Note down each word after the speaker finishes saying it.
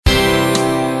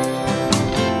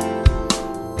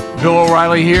Bill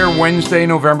O'Reilly here, Wednesday,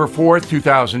 November 4th,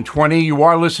 2020. You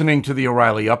are listening to the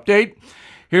O'Reilly Update.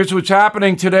 Here's what's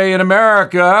happening today in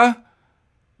America.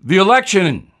 The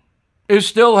election is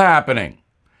still happening.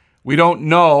 We don't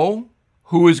know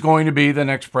who is going to be the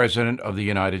next president of the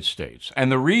United States.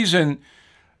 And the reason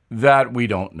that we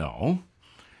don't know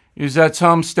is that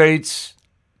some states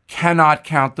cannot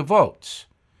count the votes.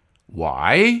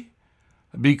 Why?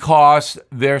 Because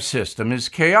their system is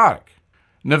chaotic.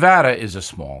 Nevada is a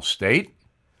small state.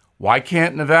 Why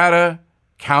can't Nevada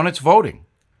count its voting?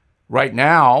 Right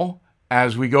now,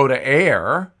 as we go to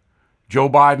air, Joe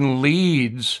Biden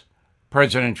leads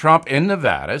President Trump in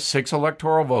Nevada, 6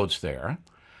 electoral votes there,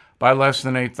 by less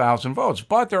than 8,000 votes.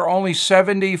 But there are only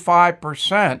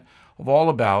 75% of all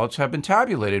the ballots have been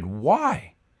tabulated.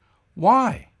 Why?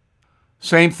 Why?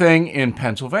 Same thing in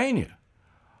Pennsylvania,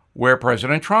 where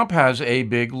President Trump has a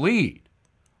big lead.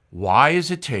 Why is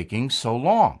it taking so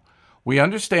long? We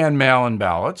understand mail-in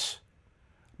ballots,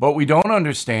 but we don't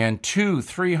understand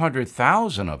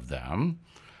 300,000 of them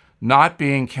not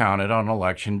being counted on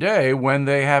Election Day when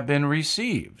they have been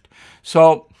received.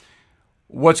 So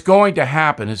what's going to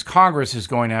happen is Congress is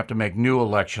going to have to make new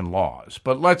election laws.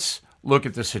 But let's look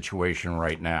at the situation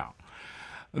right now.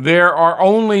 There are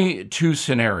only 2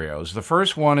 scenarios. The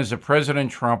first one is that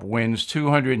President Trump wins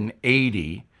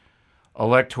 280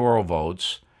 electoral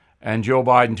votes and Joe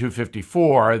Biden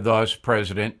 254, thus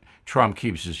President Trump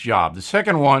keeps his job. The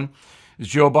second one is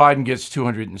Joe Biden gets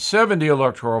 270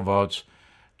 electoral votes,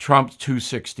 Trump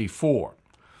 264.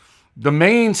 The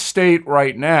main state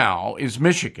right now is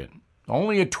Michigan.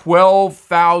 Only a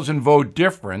 12,000 vote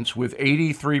difference with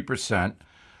 83%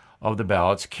 of the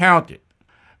ballots counted.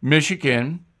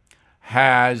 Michigan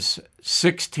has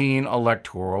 16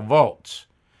 electoral votes.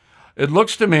 It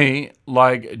looks to me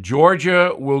like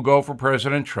Georgia will go for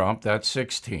President Trump, that's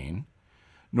 16.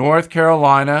 North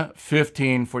Carolina,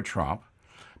 15 for Trump.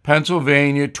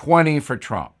 Pennsylvania, 20 for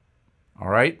Trump. All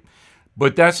right?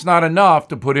 But that's not enough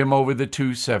to put him over the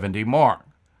 270 mark.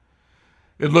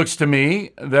 It looks to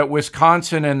me that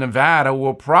Wisconsin and Nevada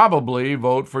will probably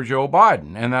vote for Joe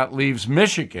Biden, and that leaves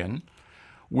Michigan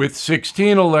with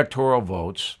 16 electoral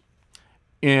votes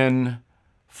in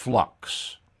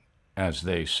flux, as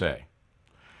they say.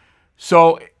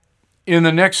 So in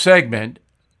the next segment,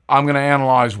 I'm going to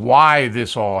analyze why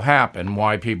this all happened,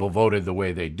 why people voted the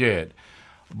way they did.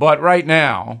 But right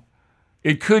now,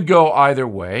 it could go either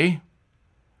way.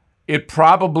 It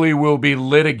probably will be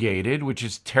litigated, which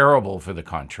is terrible for the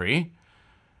country.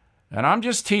 And I'm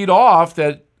just teed off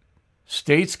that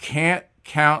states can't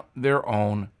count their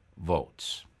own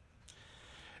votes.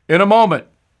 In a moment,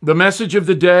 the message of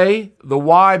the day, the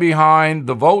why behind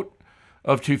the vote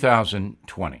of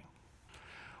 2020.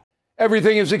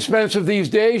 Everything is expensive these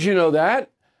days, you know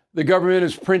that. The government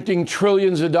is printing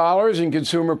trillions of dollars and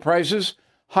consumer prices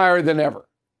higher than ever.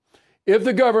 If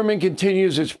the government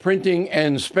continues its printing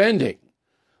and spending,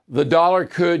 the dollar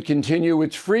could continue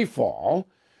its free fall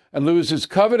and lose its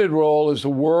coveted role as the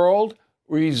world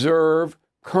reserve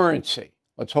currency.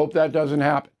 Let's hope that doesn't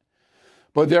happen.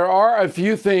 But there are a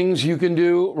few things you can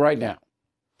do right now.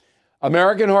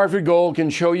 American Hartford Gold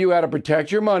can show you how to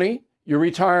protect your money, your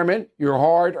retirement, your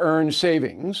hard-earned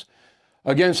savings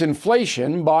against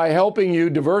inflation by helping you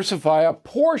diversify a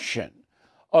portion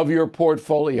of your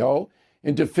portfolio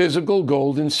into physical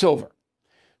gold and silver.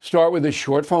 Start with a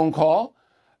short phone call,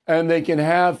 and they can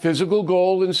have physical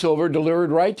gold and silver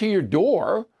delivered right to your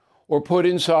door or put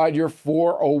inside your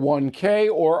 401k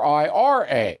or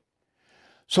IRA.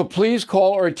 So please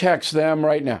call or text them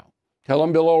right now. Tell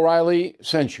them Bill O'Reilly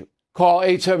sent you. Call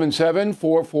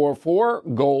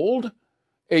 877-444-GOLD,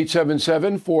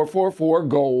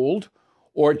 877-444-GOLD,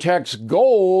 or text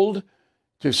GOLD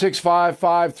to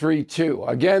 65532.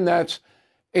 Again, that's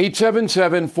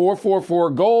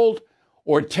 877-444-GOLD,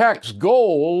 or text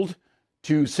GOLD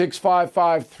to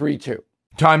 65532.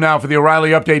 Time now for the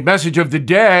O'Reilly Update message of the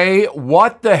day.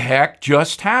 What the heck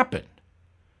just happened?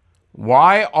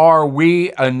 Why are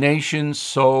we a nation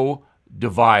so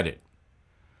divided?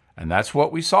 And that's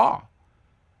what we saw.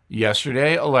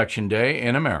 Yesterday, Election Day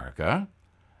in America,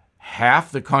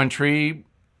 half the country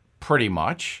pretty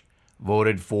much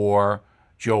voted for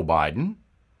Joe Biden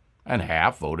and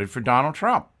half voted for Donald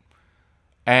Trump.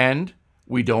 And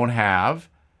we don't have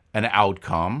an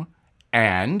outcome,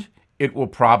 and it will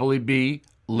probably be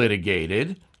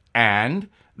litigated, and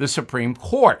the Supreme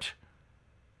Court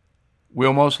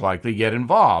will most likely get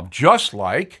involved, just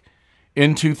like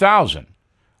in 2000,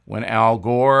 when Al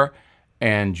Gore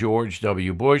and George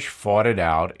W. Bush fought it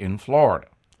out in Florida.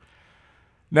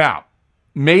 Now,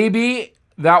 maybe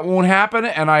that won't happen,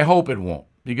 and I hope it won't.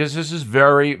 because this is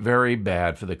very, very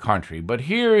bad for the country. But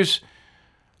here's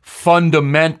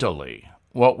fundamentally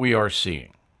what we are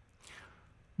seeing.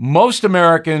 Most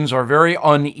Americans are very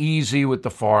uneasy with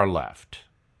the far left.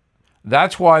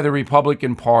 That's why the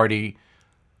Republican Party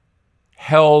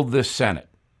held the Senate.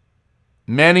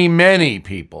 Many, many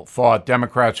people thought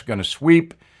Democrats were going to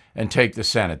sweep and take the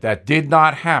Senate. That did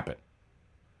not happen.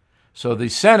 So the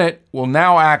Senate will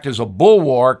now act as a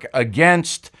bulwark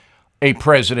against a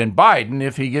President Biden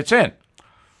if he gets in.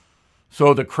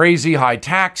 So the crazy high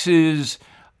taxes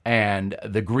and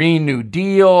the Green New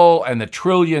Deal and the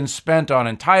trillions spent on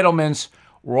entitlements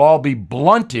will all be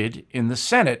blunted in the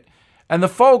Senate. And the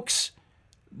folks,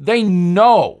 they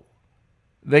know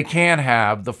they can't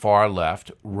have the far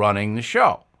left running the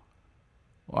show.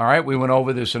 All right, we went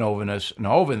over this and over this and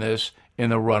over this in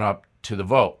the run-up to the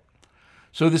vote.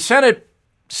 So the Senate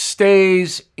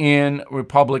stays in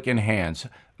Republican hands.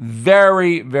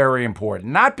 Very, very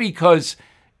important. Not because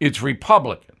it's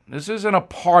Republican. This isn't a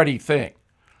party thing.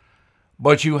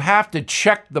 But you have to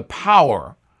check the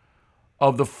power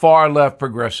of the far left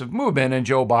progressive movement, and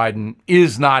Joe Biden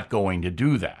is not going to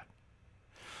do that.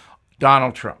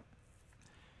 Donald Trump.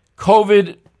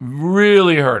 COVID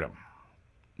really hurt him.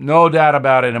 No doubt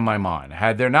about it in my mind.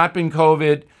 Had there not been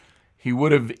COVID, he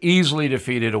would have easily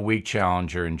defeated a weak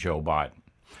challenger in Joe Biden.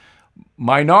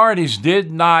 Minorities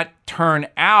did not turn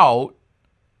out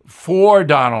for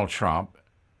Donald Trump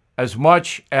as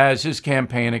much as his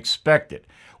campaign expected,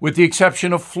 with the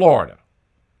exception of Florida.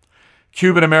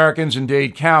 Cuban Americans in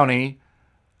Dade County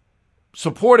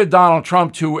supported Donald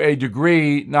Trump to a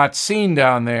degree not seen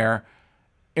down there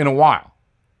in a while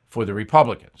for the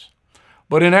Republicans.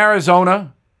 But in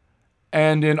Arizona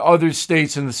and in other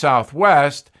states in the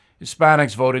Southwest,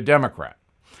 Hispanics voted Democrat.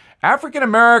 African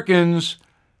Americans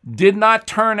did not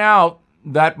turn out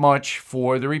that much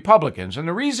for the Republicans. And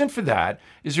the reason for that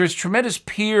is there's tremendous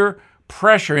peer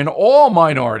pressure in all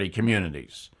minority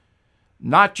communities,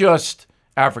 not just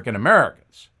African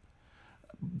Americans.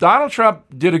 Donald Trump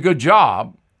did a good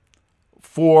job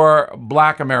for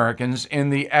Black Americans in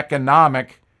the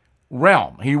economic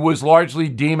realm. He was largely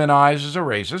demonized as a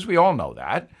racist. We all know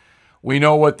that. We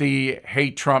know what the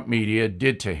hate Trump media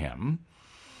did to him.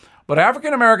 But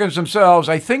African Americans themselves,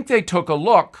 I think they took a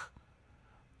look.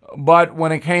 But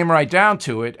when it came right down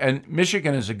to it, and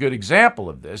Michigan is a good example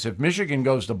of this, if Michigan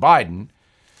goes to Biden,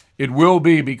 it will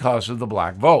be because of the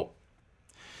black vote.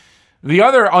 The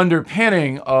other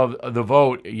underpinning of the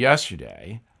vote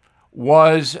yesterday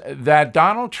was that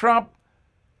Donald Trump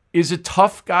is a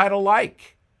tough guy to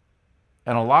like.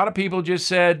 And a lot of people just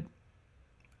said,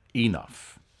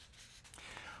 enough.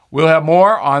 We'll have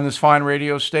more on this fine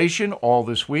radio station all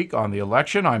this week on the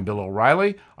election. I'm Bill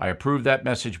O'Reilly. I approve that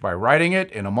message by writing it.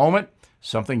 In a moment,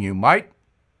 something you might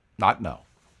not know.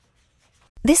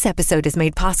 This episode is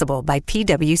made possible by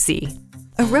PwC.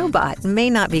 A robot may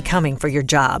not be coming for your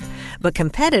job, but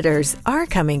competitors are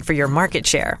coming for your market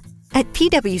share. At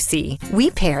PwC,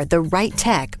 we pair the right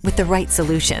tech with the right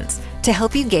solutions to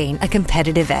help you gain a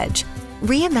competitive edge.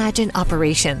 Reimagine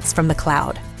operations from the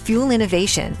cloud, fuel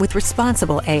innovation with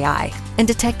responsible AI, and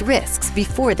detect risks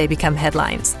before they become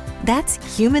headlines.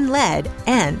 That's human-led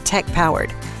and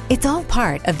tech-powered. It's all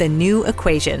part of The New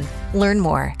Equation. Learn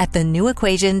more at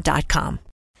thenewequation.com.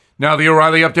 Now, the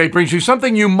O'Reilly Update brings you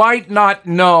something you might not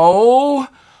know.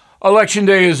 Election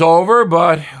day is over,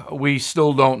 but we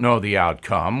still don't know the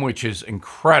outcome, which is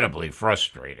incredibly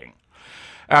frustrating.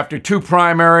 After 2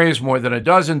 primaries, more than a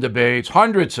dozen debates,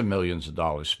 hundreds of millions of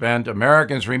dollars spent,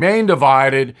 Americans remain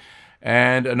divided,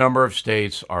 and a number of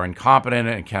states are incompetent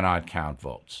and cannot count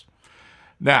votes.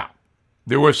 Now,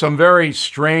 there were some very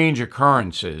strange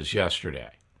occurrences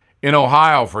yesterday. In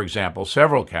Ohio, for example,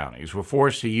 several counties were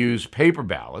forced to use paper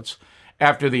ballots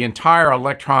after the entire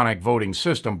electronic voting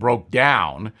system broke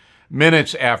down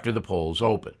minutes after the polls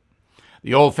opened.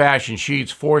 The old-fashioned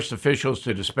sheets forced officials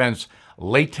to dispense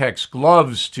latex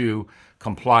gloves to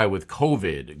comply with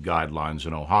COVID guidelines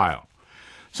in Ohio.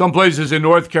 Some places in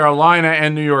North Carolina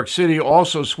and New York City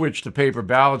also switched to paper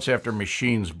ballots after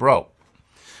machines broke.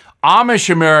 Amish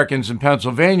Americans in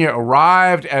Pennsylvania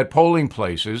arrived at polling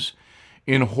places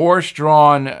in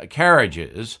horse-drawn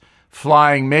carriages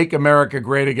flying Make America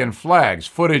Great Again flags.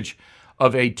 Footage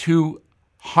of a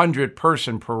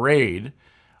 200-person parade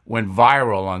went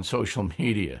viral on social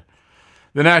media.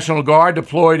 The National Guard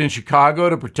deployed in Chicago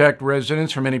to protect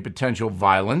residents from any potential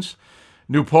violence.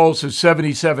 New polls says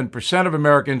 77% of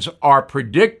Americans are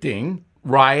predicting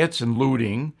riots and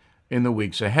looting in the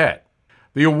weeks ahead.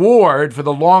 The award for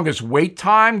the longest wait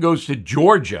time goes to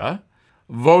Georgia.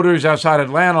 Voters outside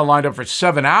Atlanta lined up for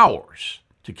 7 hours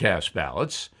to cast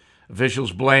ballots.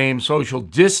 Officials blame social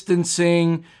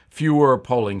distancing, fewer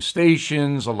polling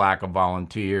stations, a lack of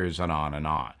volunteers, and on and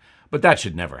on. But that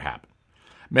should never happen.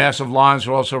 Massive lines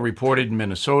are also reported in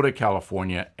Minnesota,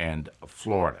 California, and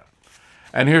Florida.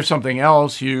 And here's something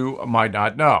else you might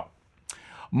not know.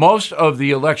 Most of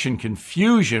the election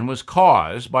confusion was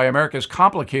caused by America's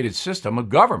complicated system of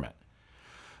government.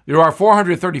 There are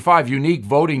 435 unique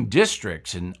voting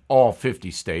districts in all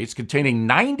 50 states, containing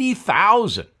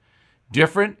 90,000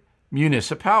 different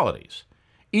municipalities.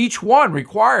 Each one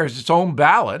requires its own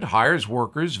ballot, hires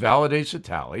workers, validates a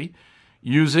tally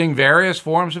using various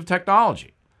forms of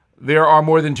technology. There are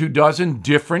more than 24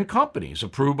 different companies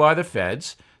approved by the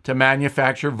feds to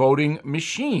manufacture voting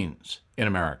machines in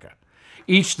America.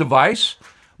 Each device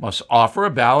must offer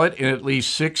a ballot in at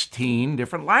least 16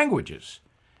 different languages,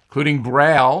 including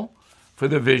Braille for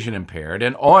the vision impaired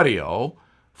and audio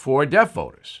for deaf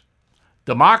voters.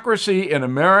 Democracy in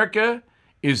America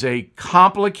is a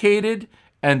complicated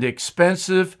and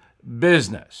expensive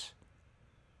business.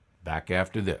 Back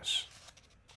after this.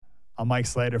 I'm Mike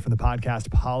Slater from the podcast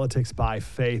Politics by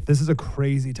Faith. This is a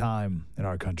crazy time in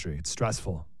our country. It's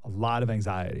stressful, a lot of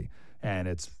anxiety, and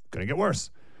it's going to get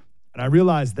worse. And I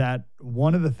realized that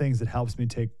one of the things that helps me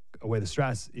take away the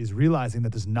stress is realizing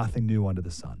that there's nothing new under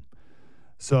the sun.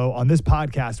 So on this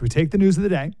podcast, we take the news of the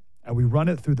day and we run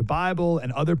it through the Bible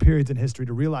and other periods in history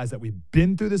to realize that we've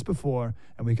been through this before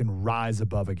and we can rise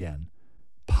above again.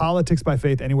 Politics by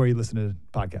Faith, anywhere you listen to the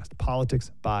podcast.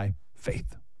 Politics by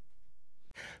Faith.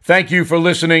 Thank you for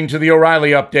listening to the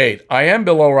O'Reilly Update. I am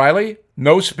Bill O'Reilly.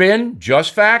 No spin,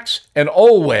 just facts, and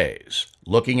always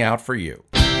looking out for you.